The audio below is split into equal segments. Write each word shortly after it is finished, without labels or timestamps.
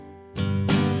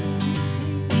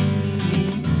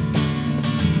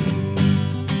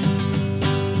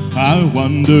I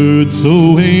wandered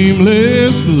so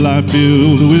aimless, life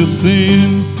filled with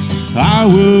sin. I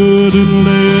wouldn't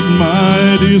let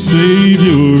my dear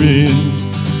Savior in.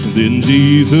 Then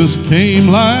Jesus came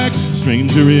like a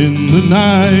stranger in the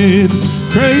night.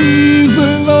 Praise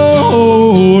the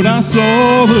Lord, I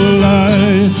saw the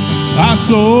light. I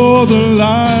saw the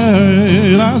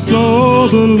light, I saw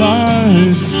the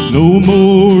light. No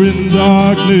more in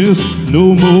darkness,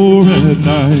 no more at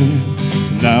night.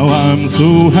 Now I'm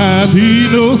so happy,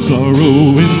 no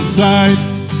sorrow in sight.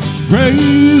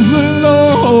 Praise the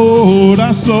Lord,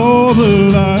 I saw the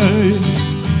light.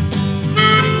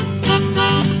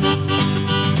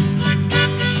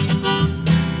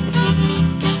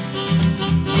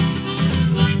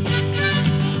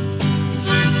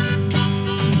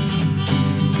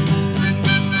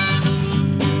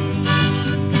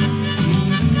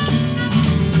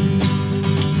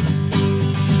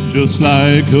 Just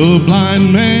like a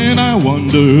blind man, I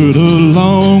wandered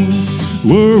along.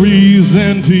 Worries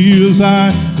and fears I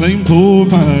claimed for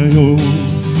my own.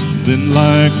 Then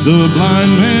like the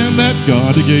blind man that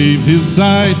God gave his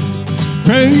sight.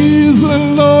 Praise the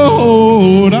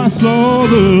Lord, I saw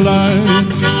the light.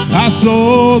 I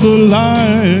saw the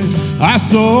light, I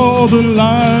saw the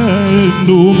light.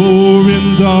 No more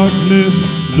in darkness,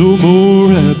 no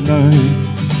more at night.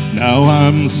 Now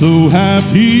I'm so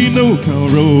happy, no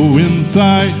sorrow in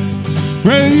sight.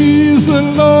 Praise the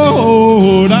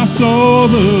Lord, I saw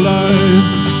the light.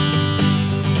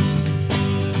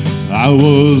 I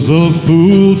was a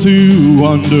fool to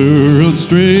wander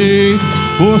astray,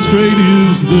 for straight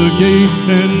is the gate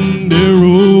and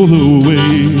narrow the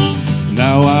way.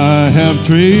 Now I have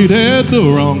traded the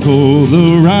wrong for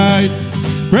the right.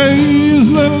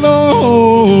 Praise the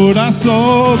Lord, I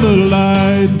saw the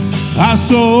light. I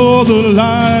saw the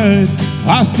light,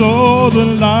 I saw the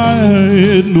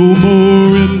light. No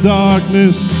more in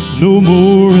darkness, no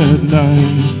more at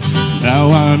night. Now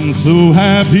I'm so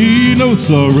happy, no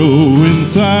sorrow in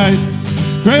sight.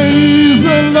 Praise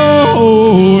the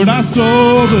Lord, I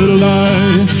saw the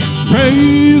light.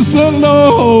 Praise the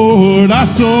Lord, I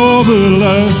saw the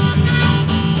light.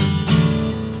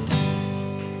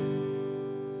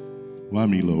 Why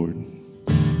me, Lord?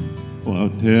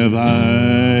 What have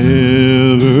I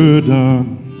ever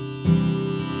done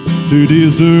to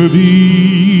deserve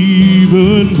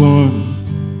even one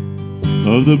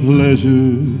of the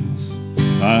pleasures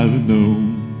I've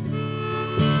known?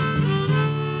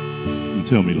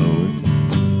 Tell me, Lord,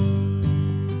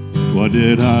 what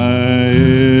did I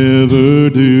ever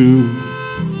do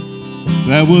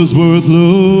that was worth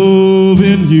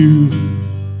loving you?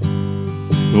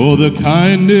 Oh, the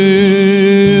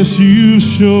kindness you've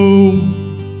shown.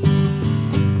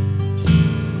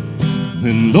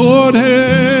 And Lord,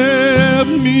 help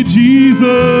me,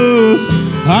 Jesus,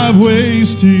 I've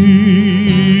wasted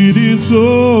it,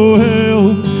 so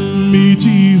help me,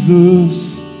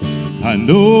 Jesus, I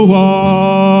know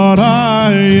what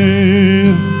I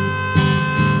am.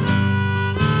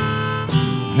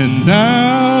 And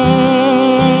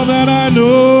now that I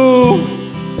know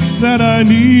that I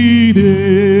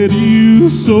needed you,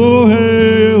 so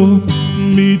help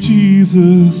me,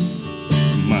 Jesus,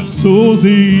 my soul's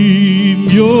in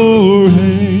your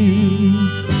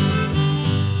hands.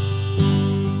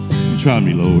 Try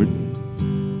me, Lord,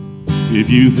 if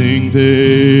you think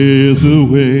there's a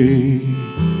way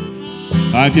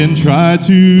I can try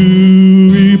to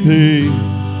repay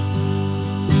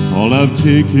all I've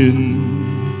taken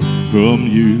from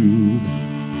you.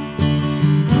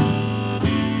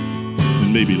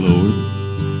 Maybe, Lord,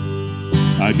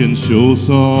 I can show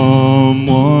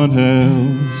someone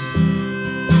else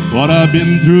what I've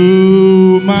been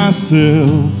through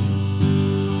myself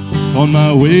on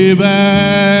my way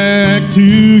back to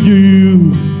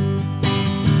you.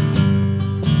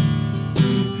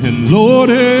 And Lord,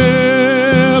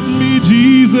 help me,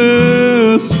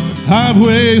 Jesus, I've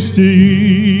wasted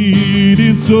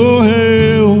it, so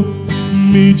help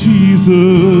me,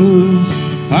 Jesus,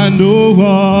 I know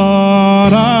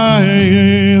what I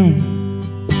am.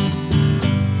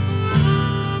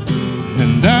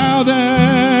 And now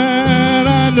that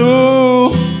I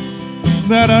know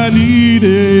that I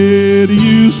needed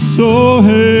you, so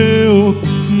help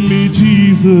me,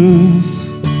 Jesus,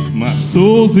 my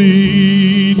soul's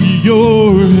in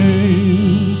your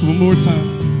hands. One more time.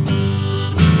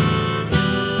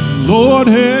 Lord,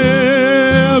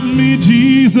 help me,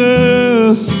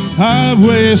 Jesus, I've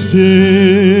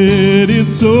wasted it,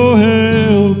 so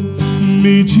help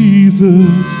me, Jesus,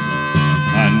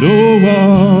 I know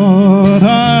what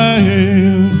I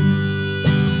am.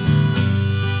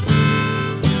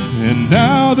 And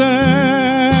now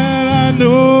that I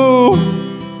know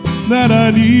that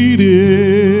I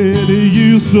needed.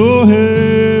 You so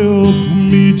help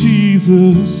me,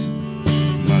 Jesus.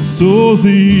 My soul's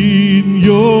in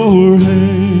your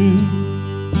hands.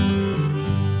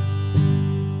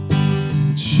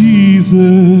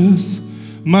 Jesus,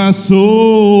 my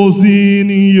soul's in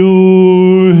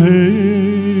your hands.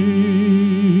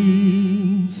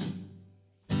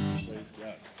 Praise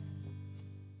God.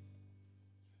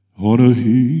 On a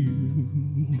hill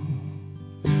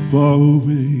far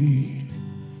away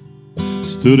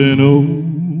stood an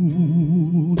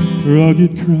old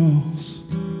rugged cross,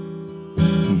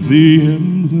 the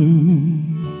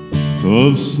emblem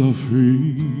of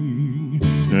suffering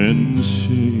and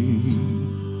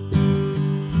shame.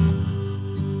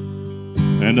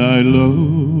 And I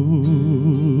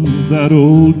love that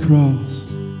old cross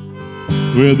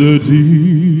where the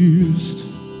dearest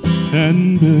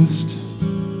and best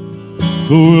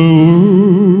for a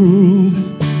world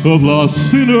of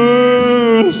lost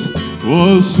sinners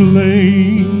was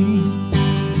slain.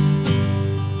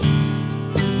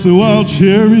 So I'll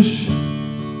cherish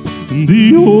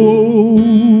the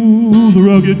old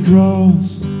rugged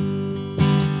cross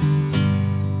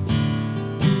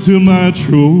till my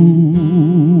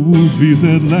trophies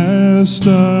at last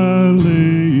I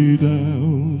lay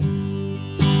down.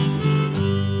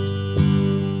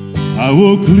 I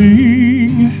will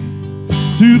cling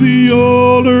to the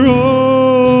old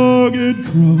rugged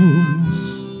cross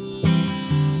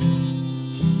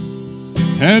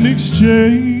and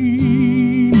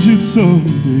exchange it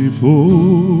someday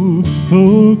for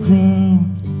a crown.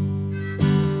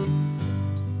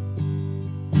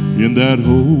 In that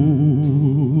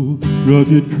old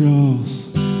rugged cross,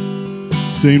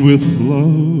 stained with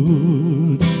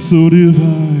blood so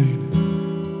divine,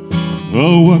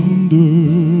 a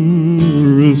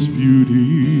wondrous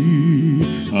beauty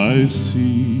I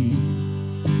see.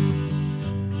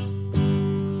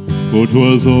 For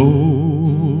 'twas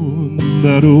on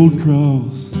that old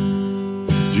cross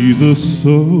Jesus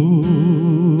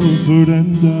suffered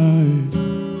and died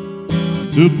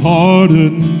to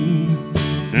pardon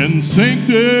and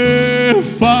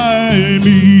sanctify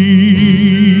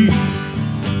me.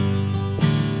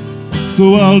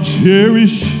 So I'll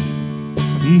cherish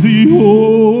the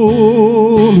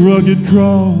old rugged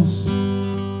cross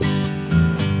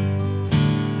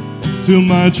till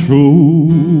my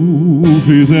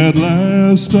trophies at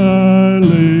last I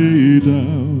lay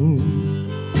down.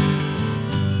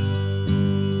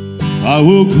 I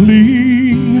will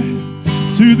cling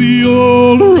to the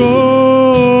old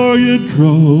rugged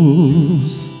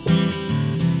cross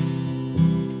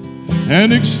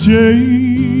and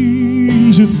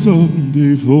exchange it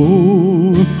someday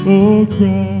for a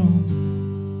crown.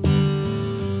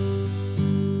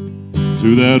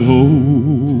 To that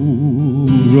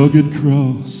old rugged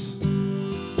cross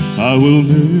I will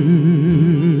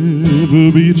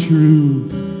never be true.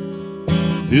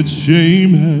 Its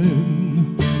shame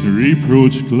and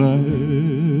reproach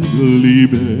gladly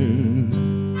bear.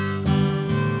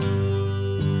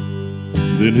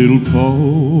 Then he'll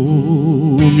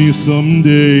call me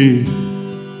someday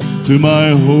to my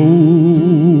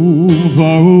home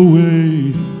far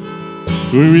away,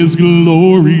 where his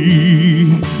glory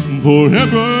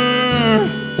forever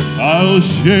I'll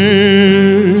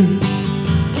share.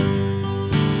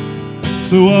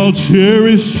 So I'll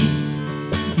cherish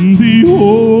the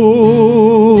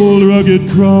old rugged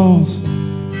cross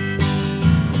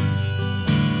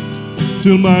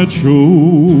till my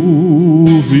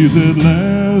trophies at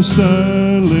last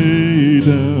I lay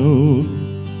down.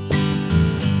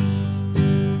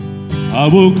 I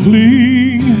will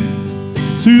cling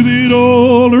to the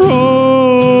old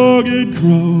rugged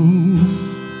cross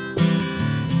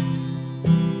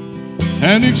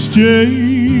and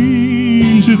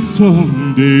exchange it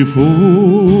someday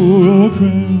for a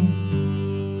crown.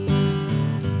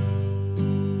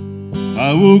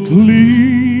 I will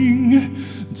cling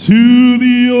to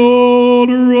the old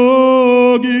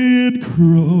rugged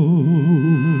cross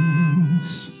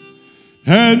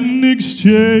and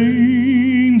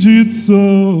exchange it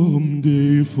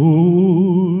someday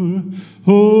for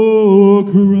a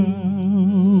crown.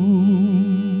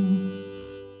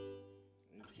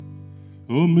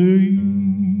 Amazing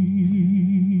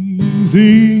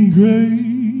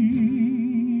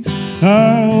grace,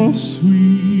 how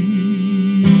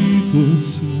sweet the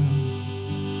sound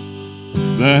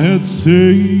that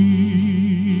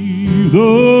saved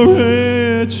a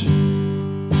wretch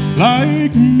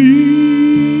like me.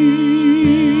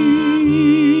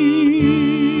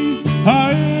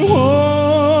 I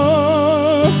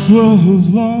once was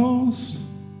lost,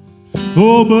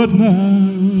 oh, but now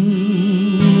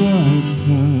I'm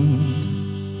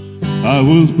found. I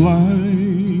was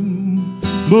blind,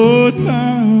 but now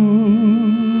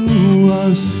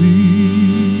I see.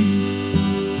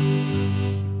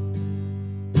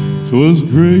 'Twas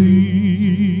grace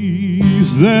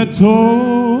that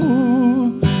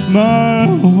taught my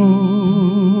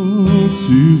heart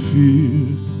to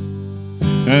fear,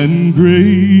 and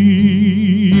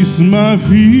grace my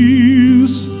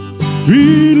fears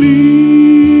relieved.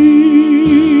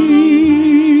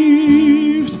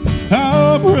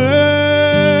 How precious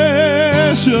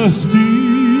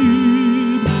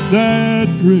did that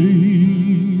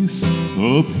grace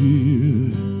appear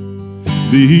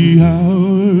the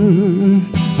hour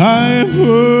I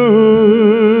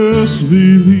first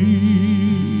believed.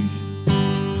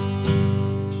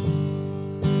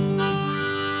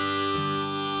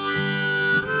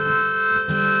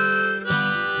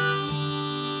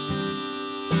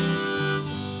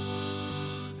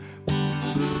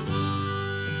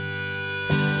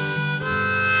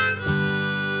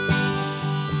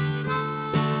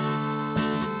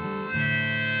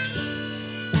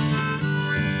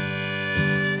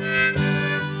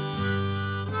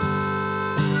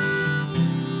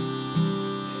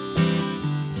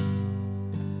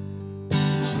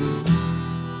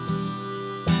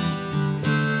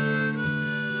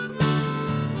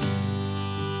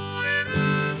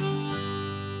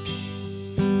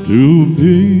 Too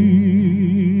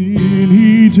many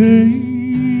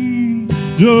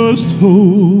dangerous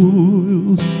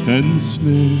toils and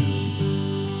snares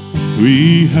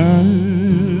we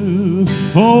have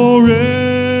already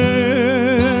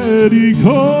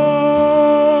come.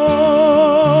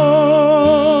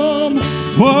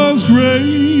 'Twas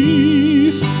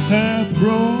grace hath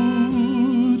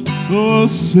brought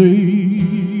us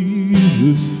safe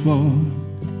this far,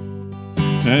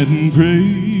 and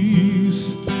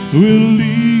grace will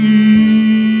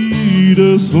lead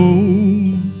us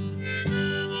home.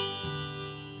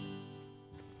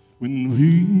 When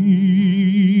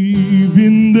we've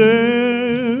been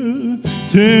there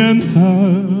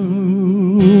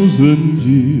 10,000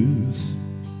 years,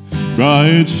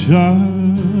 bright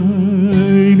shining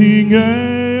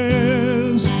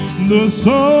as the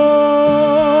sun,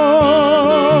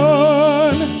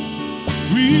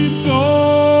 we've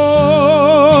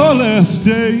no less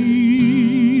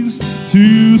days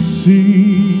to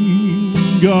sing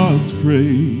God's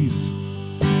praise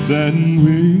than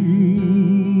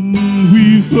when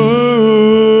we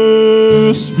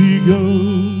first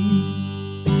begun.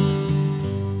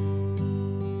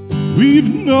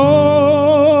 We've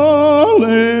no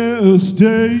less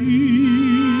days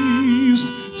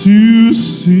to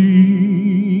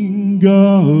sing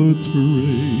God's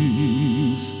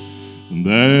praise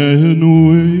than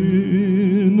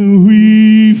when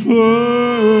we first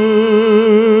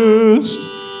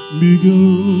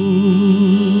begun.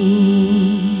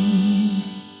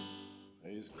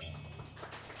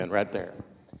 And right there.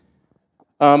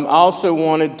 I also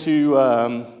wanted to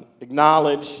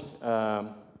acknowledge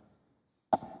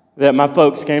that my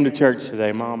folks came to church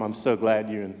today. Mom, I'm so glad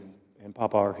you and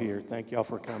Papa are here. Thank y'all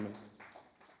for coming.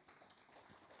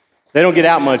 They don't get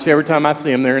out much. Every time I see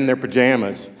them, they're in their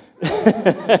pajamas.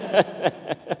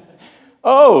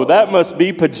 Oh, that must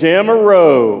be Pajama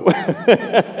Row.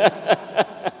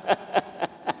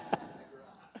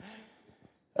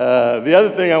 The other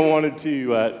thing I wanted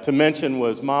to mention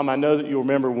was, Mom, I know that you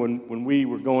remember when we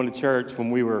were going to church,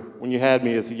 when you had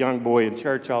me as a young boy in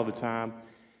church all the time,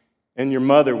 and your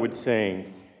mother would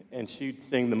sing, and she'd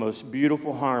sing the most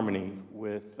beautiful harmony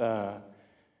with the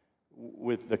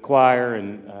choir,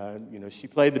 and she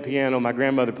played the piano. My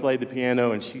grandmother played the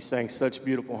piano, and she sang such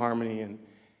beautiful harmony.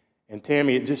 And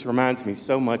Tammy, it just reminds me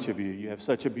so much of you. You have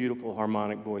such a beautiful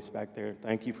harmonic voice back there.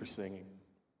 Thank you for singing.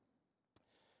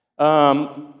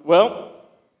 Well,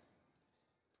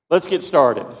 let's get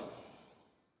started.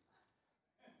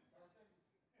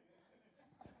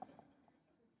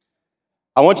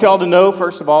 I want you all to know,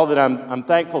 first of all, that I'm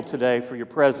thankful today for your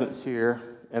presence here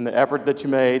and the effort that you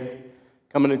made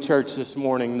coming to church this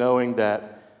morning knowing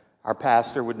that our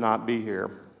pastor would not be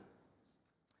here.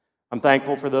 I'm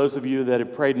thankful for those of you that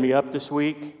have prayed me up this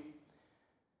week,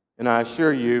 and I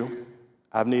assure you,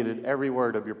 I've needed every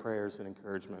word of your prayers and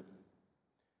encouragement.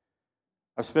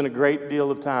 I've spent a great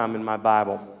deal of time in my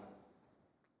Bible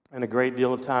and a great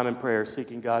deal of time in prayer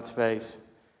seeking God's face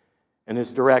and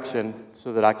His direction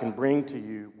so that I can bring to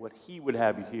you what He would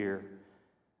have you hear,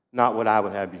 not what I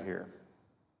would have you hear.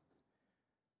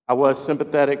 I was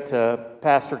sympathetic to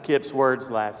Pastor Kip's words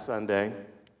last Sunday,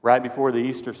 right before the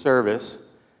Easter service.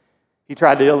 He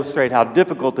tried to illustrate how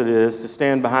difficult it is to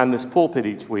stand behind this pulpit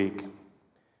each week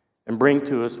and bring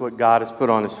to us what God has put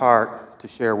on his heart to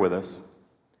share with us.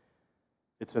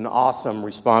 It's an awesome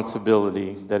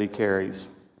responsibility that he carries.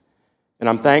 And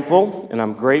I'm thankful and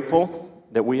I'm grateful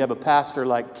that we have a pastor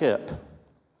like Kip.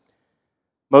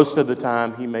 Most of the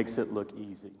time, he makes it look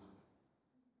easy.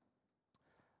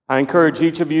 I encourage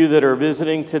each of you that are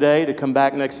visiting today to come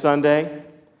back next Sunday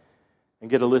and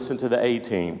get to listen to the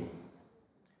A-Team.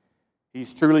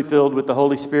 He's truly filled with the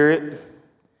Holy Spirit.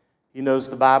 He knows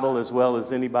the Bible as well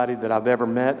as anybody that I've ever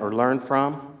met or learned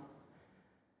from.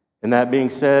 And that being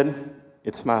said,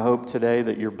 it's my hope today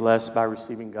that you're blessed by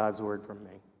receiving God's word from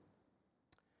me.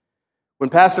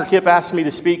 When Pastor Kip asks me to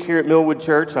speak here at Millwood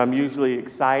Church, I'm usually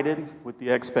excited with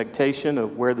the expectation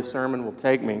of where the sermon will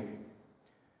take me.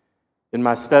 In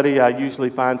my study, I usually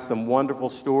find some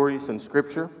wonderful stories in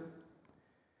Scripture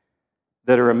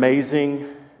that are amazing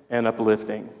and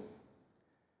uplifting.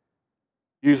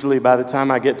 Usually, by the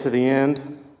time I get to the end,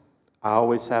 I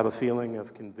always have a feeling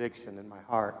of conviction in my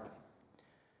heart.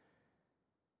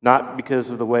 Not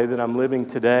because of the way that I'm living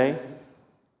today,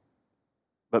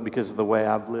 but because of the way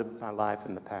I've lived my life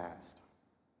in the past.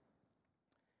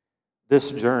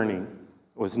 This journey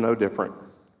was no different.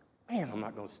 Man, I'm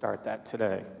not going to start that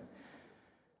today.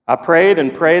 I prayed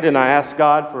and I asked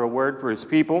God for a word for his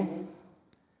people.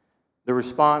 The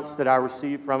response that I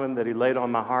received from him that he laid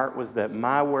on my heart was that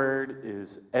my word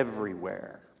is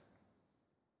everywhere.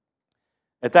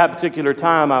 At that particular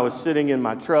time, I was sitting in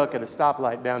my truck at a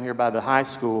stoplight down here by the high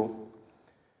school,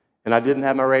 and I didn't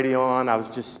have my radio on. I was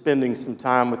just spending some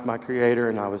time with my Creator,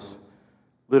 and I was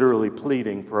literally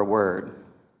pleading for a word.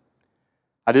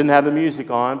 I didn't have the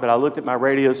music on, but I looked at my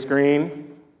radio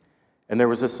screen, and there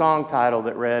was a song title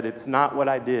that read, "It's not what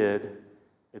I did,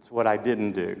 it's what I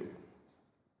didn't do."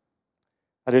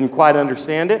 I didn't quite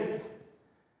understand it,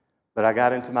 but I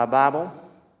got into my Bible,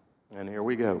 and here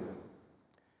we go.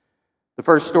 The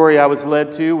first story I was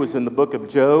led to was in the book of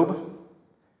Job.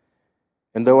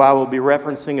 And though I will be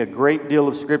referencing a great deal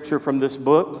of scripture from this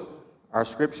book, our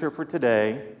scripture for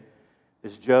today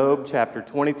is Job chapter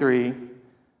 23,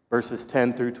 verses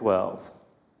 10 through 12.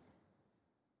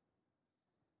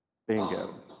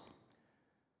 Bingo.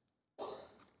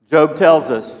 Job tells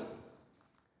us,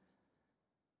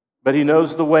 "But he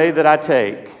knows the way that I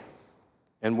take,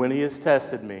 and when he has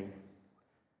tested me,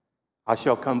 I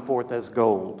shall come forth as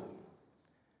gold.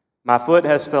 My foot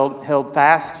has held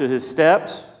fast to his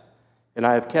steps, and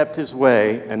I have kept his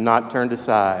way and not turned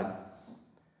aside.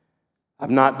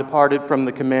 I've not departed from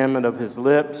the commandment of his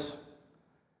lips.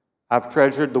 I've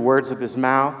treasured the words of his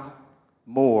mouth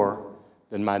more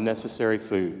than my necessary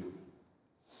food."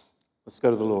 Let's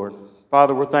go to the Lord.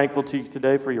 Father, we're thankful to you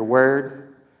today for your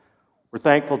word. We're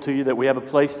thankful to you that we have a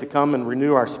place to come and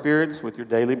renew our spirits with your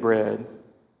daily bread.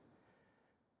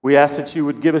 We ask that you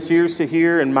would give us ears to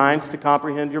hear and minds to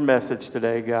comprehend your message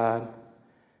today, God.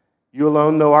 You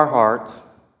alone know our hearts,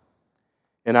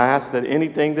 and I ask that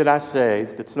anything that I say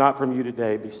that's not from you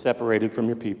today be separated from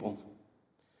your people.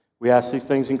 We ask these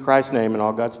things in Christ's name, and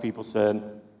all God's people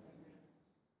said.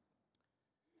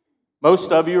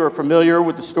 Most of you are familiar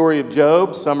with the story of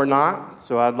Job, some are not,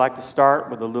 so I'd like to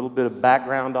start with a little bit of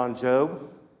background on Job.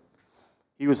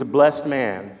 He was a blessed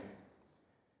man.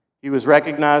 He was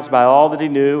recognized by all that he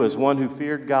knew as one who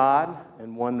feared God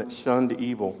and one that shunned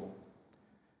evil.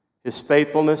 His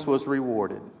faithfulness was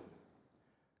rewarded.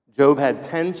 Job had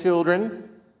 10 children.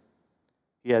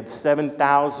 He had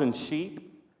 7,000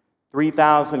 sheep,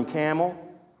 3,000 camel,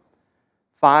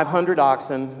 500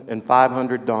 oxen, and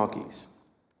 500 donkeys,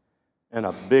 and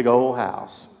a big old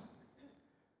house.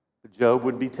 But Job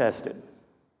would be tested.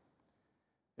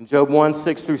 In Job 1,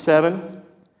 6 through 7,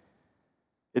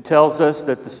 it tells us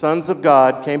that the sons of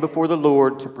God came before the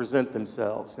Lord to present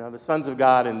themselves. Now, the sons of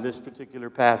God in this particular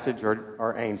passage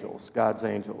are angels, God's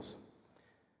angels.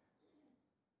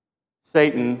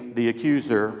 Satan, the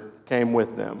accuser, came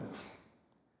with them.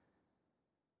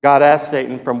 God asked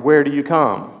Satan, "From where do you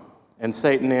come?" And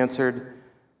Satan answered,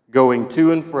 "Going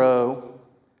to and fro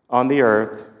on the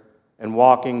earth and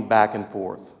walking back and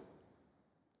forth."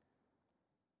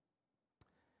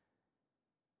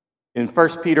 In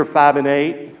 1 Peter 5 and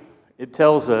 8, it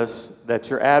tells us that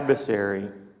your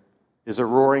adversary is a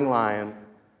roaring lion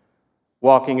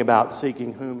walking about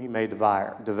seeking whom he may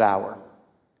devour.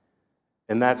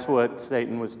 And that's what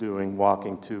Satan was doing,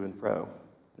 walking to and fro.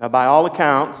 Now, by all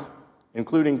accounts,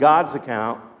 including God's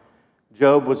account,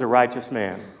 Job was a righteous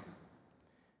man.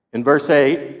 In verse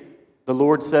 8, the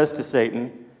Lord says to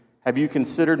Satan, "Have you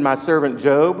considered my servant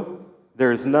Job?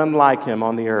 There is none like him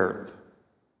on the earth.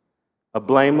 A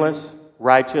blameless,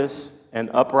 righteous, and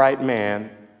upright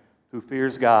man who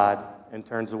fears God and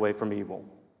turns away from evil."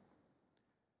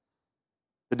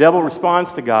 The devil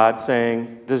responds to God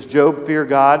saying, "Does Job fear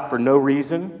God for no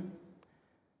reason?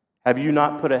 Have you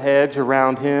not put a hedge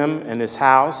around him and his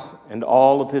house and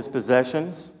all of his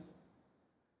possessions?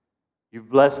 You've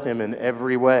blessed him in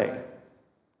every way.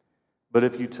 But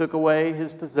if you took away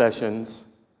his possessions,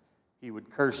 he would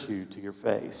curse you to your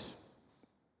face."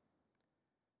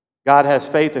 God has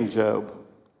faith in Job,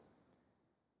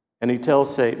 and he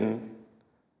tells Satan,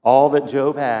 all that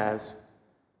Job has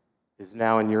is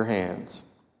now in your hands,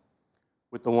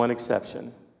 with the one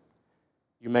exception: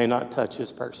 you may not touch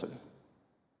his person.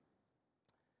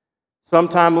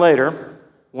 Sometime later,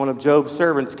 one of Job's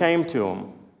servants came to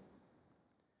him,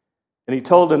 and he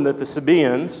told him that the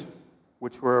Sabaeans,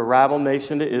 which were a rival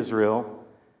nation to Israel,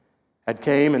 had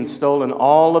came and stolen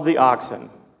all of the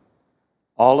oxen,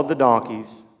 all of the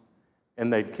donkeys,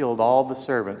 and they'd killed all the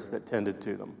servants that tended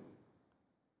to them.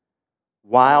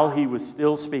 While he was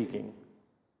still speaking,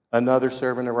 another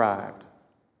servant arrived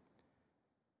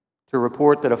to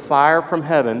report that a fire from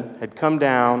heaven had come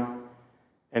down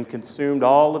and consumed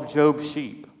all of Job's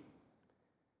sheep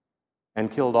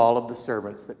and killed all of the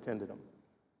servants that tended them.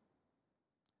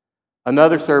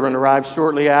 Another servant arrived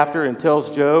shortly after and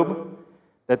tells Job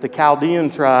that the Chaldean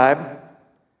tribe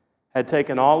had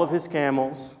taken all of his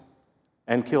camels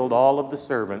and killed all of the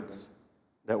servants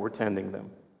that were tending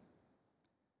them.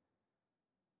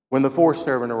 When the fourth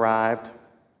servant arrived,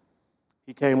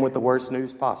 he came with the worst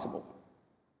news possible.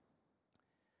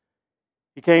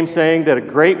 He came saying that a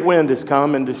great wind has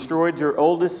come and destroyed your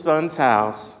oldest son's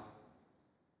house,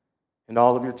 and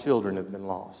all of your children have been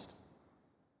lost.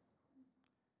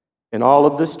 In all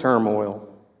of this turmoil,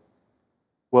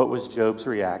 what was Job's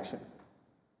reaction?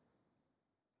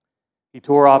 He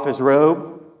tore off his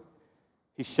robe,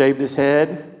 he shaved his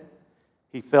head,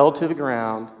 he fell to the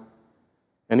ground,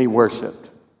 and he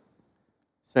worshiped,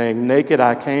 saying, "Naked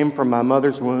I came from my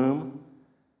mother's womb,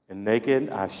 and naked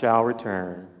I shall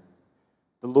return.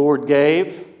 The Lord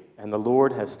gave, and the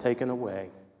Lord has taken away.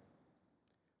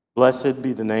 Blessed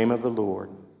be the name of the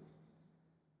Lord."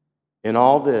 In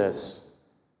all this,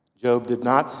 Job did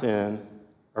not sin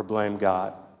or blame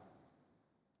God.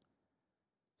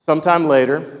 Sometime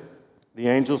later, the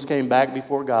angels came back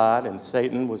before God, and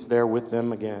Satan was there with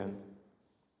them again.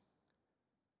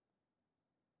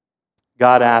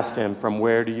 God asked him, "From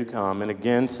where do you come?" And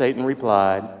again Satan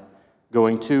replied,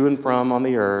 "Going to and from on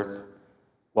the earth,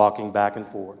 walking back and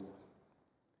forth."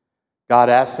 God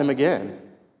asked him again,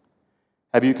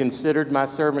 "Have you considered my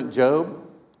servant Job,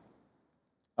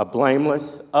 a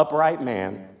blameless, upright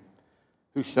man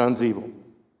who shuns evil?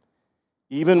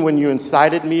 Even when you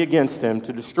incited me against him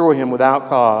to destroy him without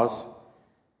cause,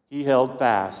 he held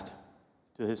fast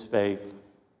to his faith."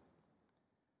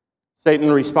 Satan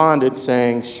responded,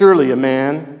 saying, "Surely a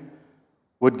man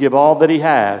would give all that he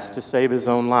has to save his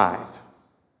own life.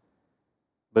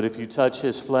 But if you touch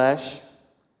his flesh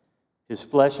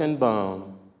and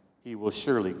bone, he will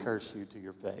surely curse you to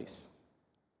your face."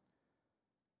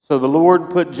 So the Lord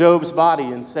put Job's body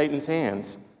in Satan's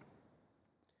hands,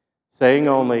 saying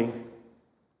only,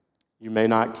 "You may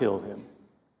not kill him."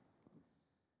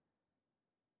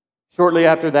 Shortly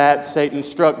after that, Satan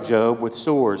struck Job with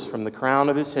sores from the crown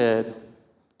of his head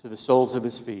to the soles of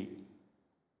his feet.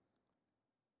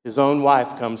 His own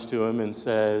wife comes to him and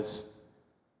says,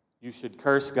 "You should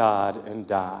curse God and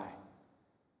die."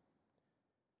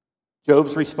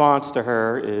 Job's response to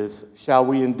her is, "Shall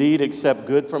we indeed accept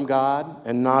good from God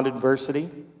and not adversity?"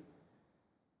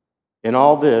 In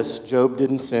all this, Job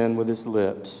didn't sin with his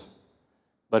lips,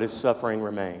 but his suffering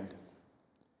remained.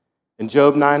 In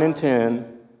Job 9 and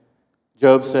 10,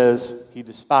 Job says he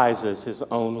despises his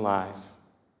own life.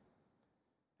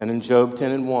 And in Job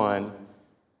 10 and 1,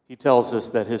 he tells us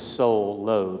that his soul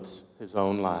loathes his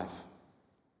own life.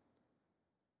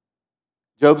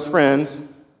 Job's friends,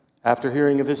 after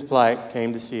hearing of his plight,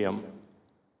 came to see him.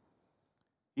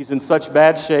 He's in such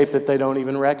bad shape that they don't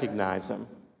even recognize him.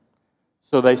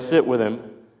 So they sit with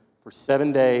him for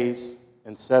 7 days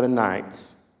and 7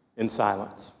 nights in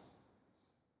silence.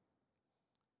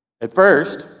 At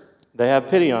first, they have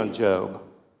pity on Job.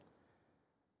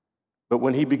 But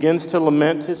when he begins to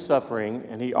lament his suffering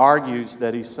and he argues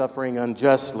that he's suffering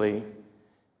unjustly,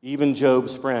 even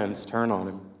Job's friends turn on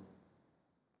him.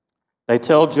 They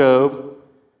tell Job,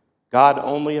 God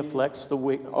only afflicts the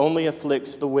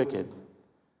wicked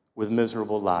with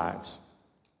miserable lives.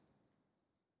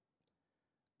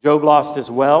 Job lost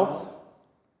his wealth.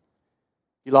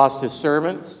 He lost his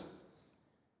servants.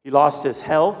 He lost his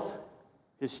health,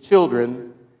 his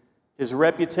children, his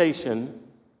reputation,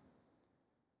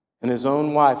 and his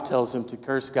own wife tells him to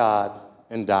curse God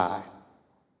and die.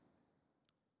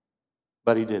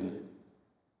 But he didn't.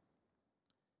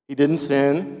 He didn't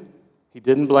sin. He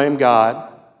didn't blame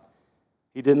God.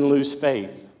 He didn't lose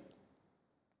faith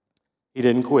He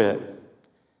didn't quit.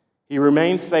 He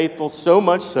remained faithful, so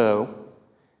much so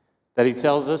that he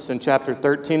tells us in chapter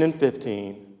 13 and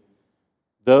 15,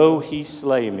 though he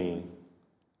slay me,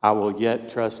 I will yet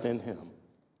trust in him.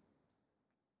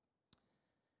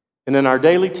 And in our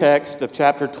daily text of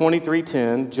chapter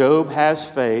 23:10, Job has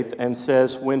faith and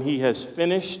says, when he has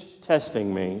finished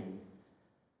testing me,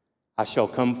 I shall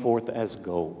come forth as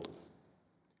gold.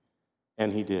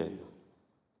 And he did.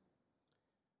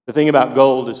 The thing about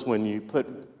gold is when you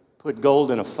put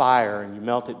gold in a fire and you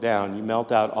melt it down, you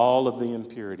melt out all of the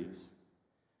impurities.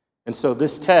 And so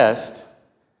this test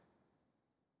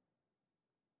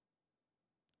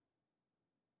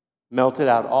melted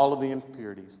out all of the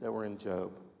impurities that were in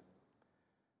Job.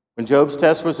 When Job's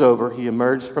test was over, he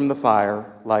emerged from the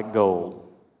fire like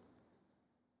gold.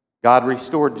 God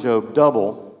restored Job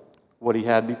double what he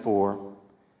had before,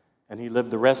 and he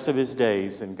lived the rest of his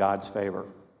days in God's favor.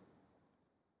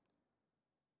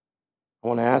 I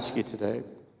want to ask you today,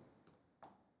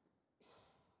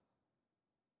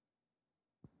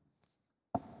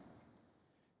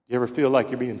 you ever feel like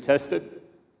you're being tested?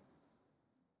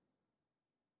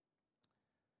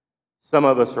 Some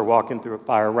of us are walking through a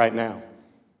fire right now.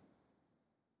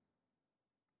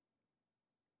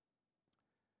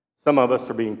 Some of us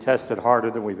are being tested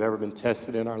harder than we've ever been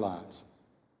tested in our lives.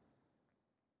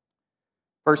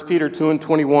 1 Peter 2 and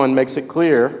 21 makes it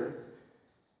clear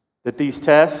that these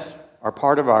tests are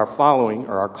part of our following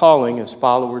or our calling as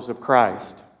followers of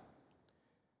Christ.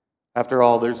 After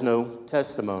all, there's no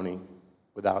testimony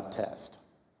without test.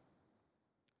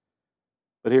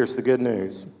 But here's the good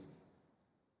news.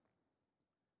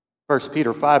 1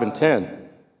 Peter 5 and 10.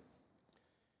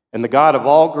 And the God of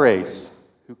all grace,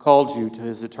 who called you to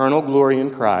his eternal glory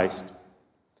in Christ,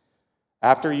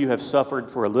 after you have suffered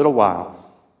for a little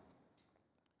while,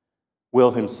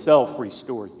 will himself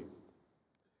restore you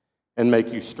and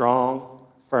make you strong,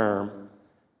 firm,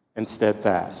 and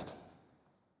steadfast.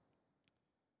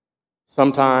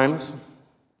 Sometimes,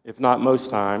 if not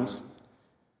most times,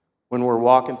 when we're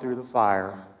walking through the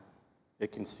fire,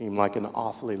 it can seem like an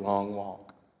awfully long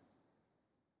walk.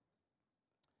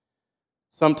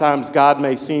 Sometimes God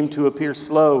may seem to appear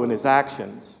slow in his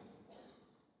actions,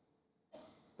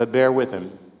 but bear with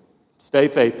him. Stay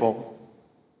faithful.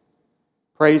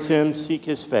 Praise him, seek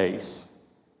his face,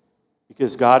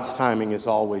 because God's timing is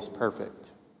always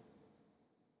perfect.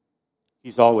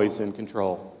 He's always in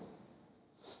control.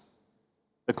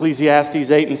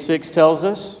 Ecclesiastes 8 and 6 tells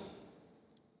us,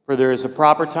 for there is a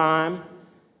proper time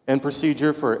and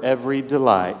procedure for every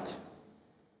delight.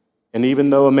 And even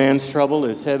though a man's trouble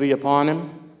is heavy upon him,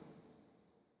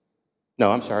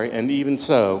 and even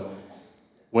so,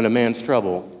 when a man's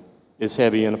trouble is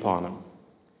heavy and upon him.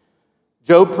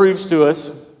 Job proves to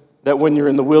us that when you're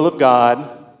in the will of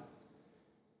God,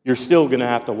 you're still going to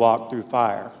have to walk through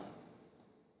fire.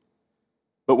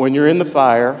 But when you're in the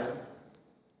fire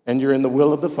and you're in the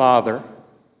will of the Father,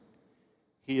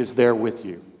 he is there with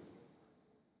you.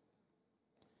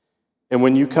 And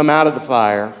when you come out of the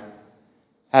fire,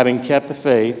 having kept the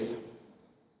faith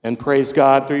and praised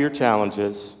God through your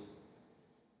challenges,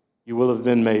 you will have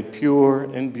been made pure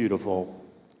and beautiful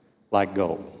like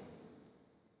gold.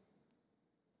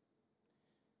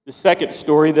 The second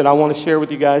story that I want to share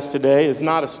with you guys today is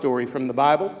not a story from the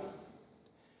Bible.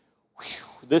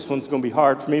 This one's going to be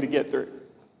hard for me to get through.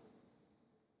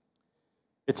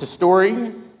 It's a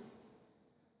story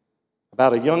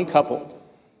about a young couple.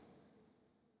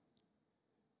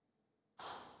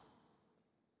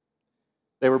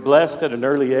 They were blessed at an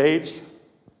early age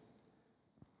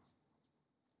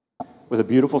with a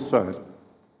beautiful son.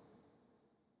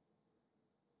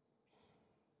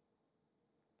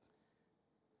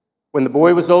 When the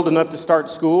boy was old enough to start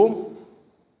school,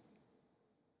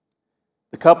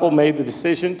 the couple made the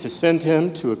decision to send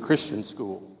him to a Christian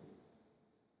school.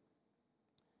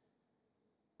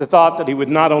 The thought that he would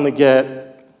not only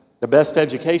get the best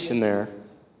education there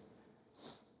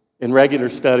in regular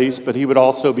studies, but he would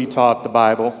also be taught the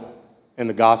Bible and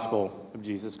the gospel of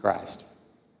Jesus Christ.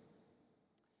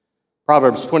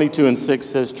 Proverbs 22 and 6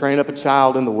 says, train up a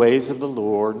child in the ways of the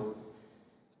Lord,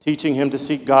 teaching him to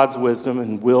seek God's wisdom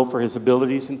and will for his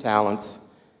abilities and talents,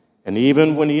 and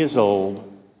even when he is old,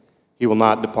 he will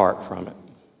not depart from it.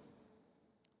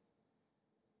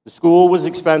 The school was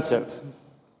expensive,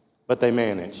 but they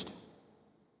managed.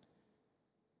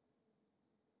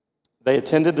 They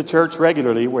attended the church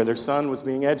regularly where their son was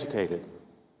being educated.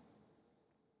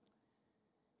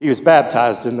 He was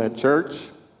baptized in that church.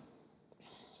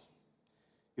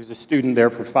 He was a student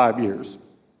there for 5 years.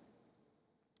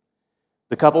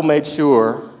 The couple made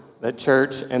sure that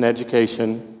church and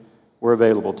education were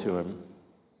available to him.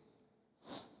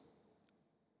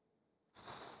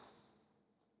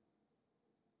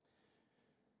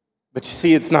 But you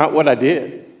see, it's not what I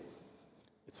did.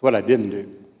 It's what I didn't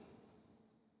do.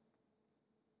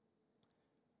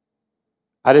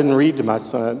 I didn't read to my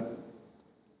son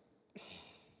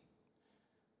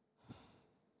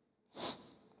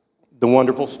the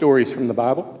wonderful stories from the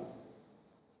Bible.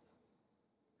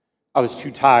 I was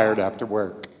too tired after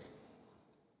work.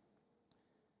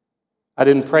 I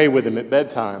didn't pray with him at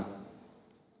bedtime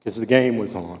because the game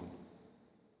was on.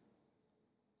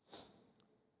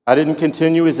 I didn't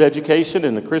continue his education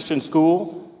in a Christian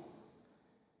school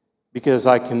because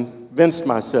I convinced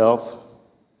myself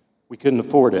we couldn't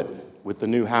afford it with the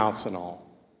new house and all.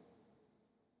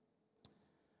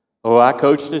 Oh, I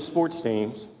coached his sports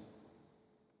teams.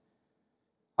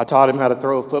 I taught him how to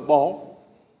throw a football,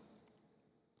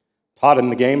 taught him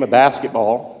the game of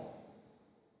basketball.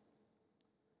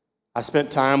 I spent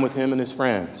time with him and his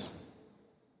friends.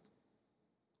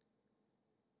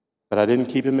 But I didn't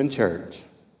keep him in church.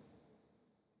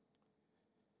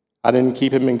 I didn't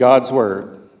keep him in God's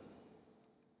word.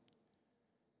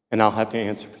 And I'll have to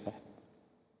answer for that.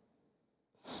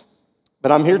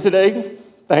 But I'm here today,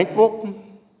 thankful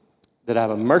that I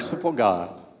have a merciful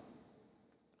God,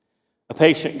 a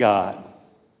patient God,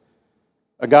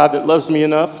 a God that loves me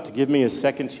enough to give me a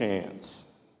second chance.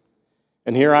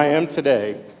 And here I am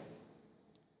today,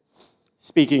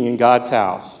 speaking in God's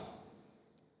house,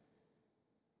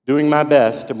 doing my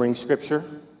best to bring Scripture.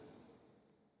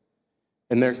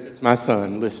 And there sits my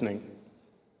son listening.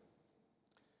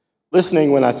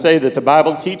 Listening when I say that the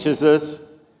Bible teaches us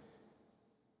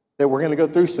that we're going to go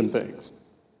through some things.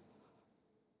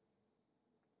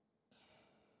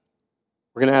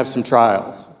 We're going to have some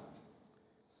trials.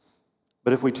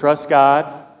 But if we trust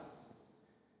God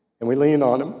and we lean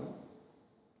on Him,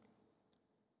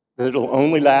 that it'll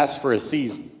only last for a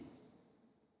season.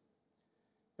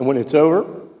 And when it's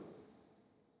over,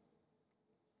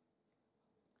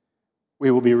 we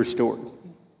will be restored.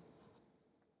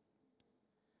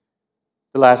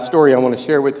 The last story I want to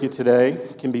share with you today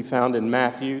can be found in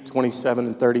Matthew 27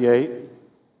 and 38,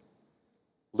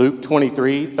 Luke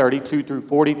 23, 32 through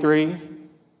 43,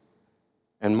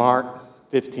 and Mark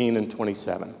 15 and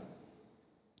 27.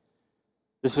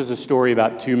 This is a story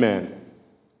about two men.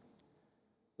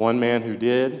 One man who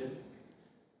did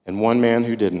and one man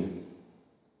who didn't.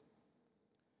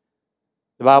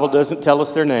 The Bible doesn't tell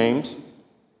us their names,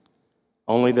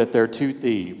 only that they're two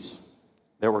thieves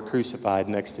that were crucified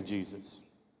next to Jesus.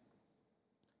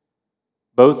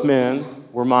 Both men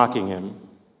were mocking him,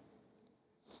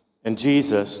 and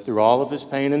Jesus, through all of his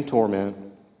pain and torment,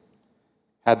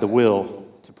 had the will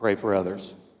to pray for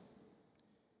others,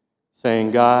 saying,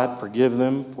 God, forgive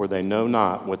them, for they know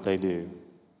not what they do.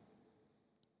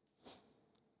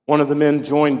 One of the men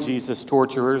joined Jesus'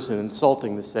 torturers in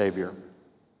insulting the Savior.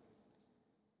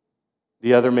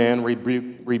 The other man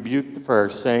rebuked the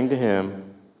first, saying to him,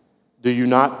 do you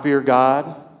not fear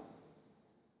God?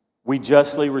 We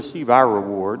justly receive our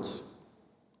rewards,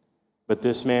 but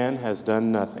this man has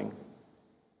done nothing.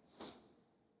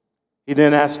 He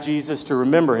then asked Jesus to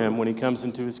remember him when he comes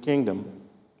into his kingdom.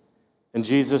 And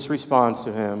Jesus responds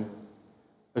to him,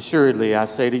 assuredly, I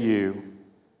say to you,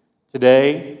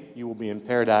 today you will be in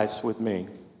paradise with me.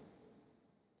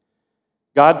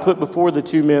 God put before the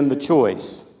two men the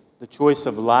choice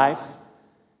of life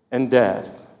and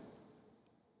death.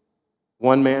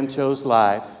 One man chose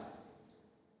life,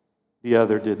 the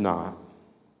other did not.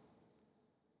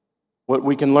 What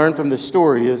we can learn from this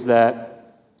story is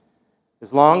that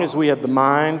as long as we have the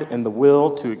mind and the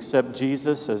will to accept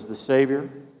Jesus as the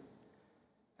Savior,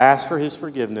 ask for His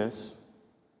forgiveness,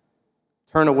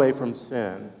 turn away from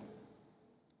sin,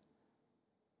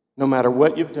 no matter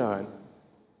what you've done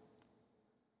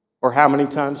or how many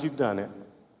times you've done it,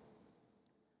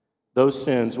 those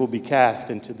sins will be cast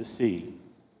into the sea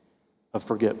of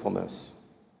forgetfulness.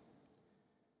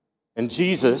 And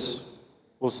Jesus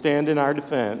will stand in our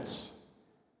defense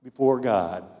before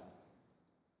God.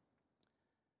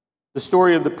 The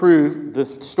story of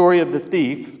the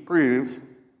thief proves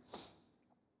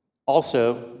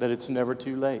also that it's never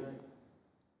too late.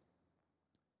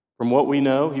 From what we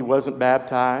know, he wasn't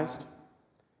baptized.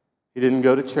 He didn't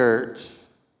go to church.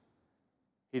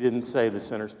 He didn't say the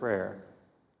sinner's prayer.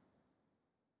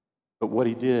 But what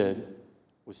he did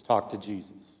was talk to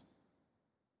Jesus.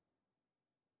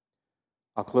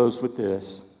 I'll close with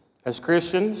this. As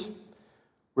Christians,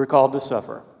 we're called to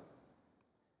suffer.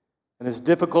 And as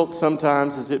difficult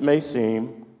sometimes as it may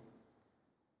seem,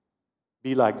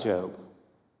 be like Job.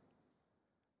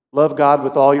 Love God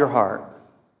with all your heart.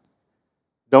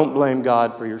 Don't blame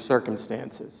God for your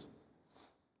circumstances.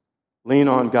 Lean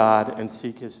on God and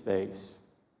seek His face.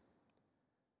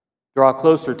 Draw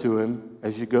closer to him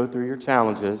as you go through your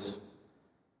challenges,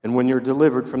 and when you're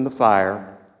delivered from the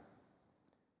fire,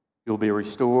 you'll be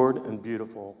restored and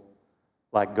beautiful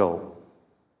like gold.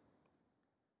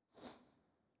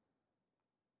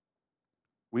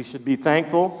 We should be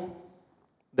thankful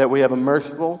that we have a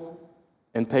merciful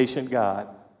and patient God,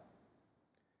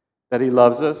 that he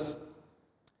loves us,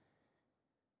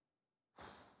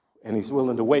 and he's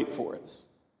willing to wait for us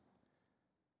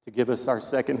to give us our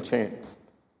second chance.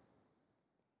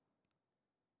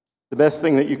 The best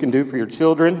thing that you can do for your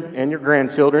children and your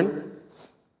grandchildren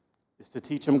is to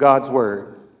teach them God's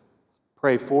word.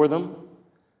 Pray for them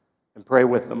and pray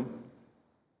with them.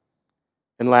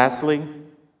 And lastly,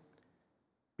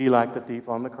 be like the thief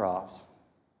on the cross.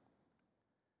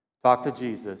 Talk to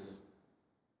Jesus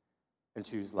and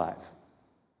choose life.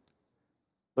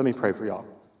 Let me pray for y'all.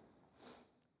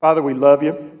 Father, we love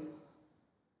you.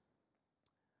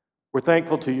 We're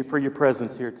thankful to you for your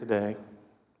presence here today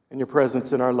and your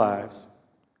presence in our lives.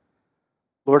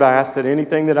 Lord, I ask that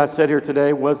anything that I said here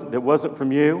today that wasn't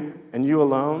from you and you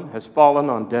alone has fallen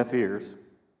on deaf ears.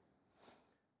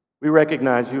 We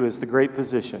recognize you as the great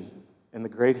physician and the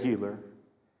great healer,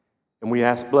 and we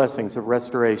ask blessings of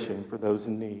restoration for those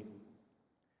in need.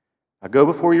 Now go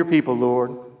before your people,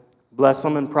 Lord. Bless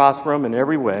them and prosper them in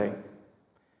every way.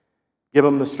 Give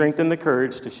them the strength and the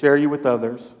courage to share you with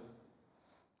others.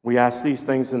 We ask these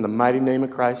things in the mighty name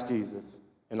of Christ Jesus.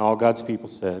 And all God's people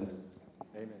said,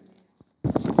 amen.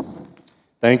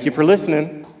 Thank you for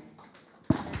listening.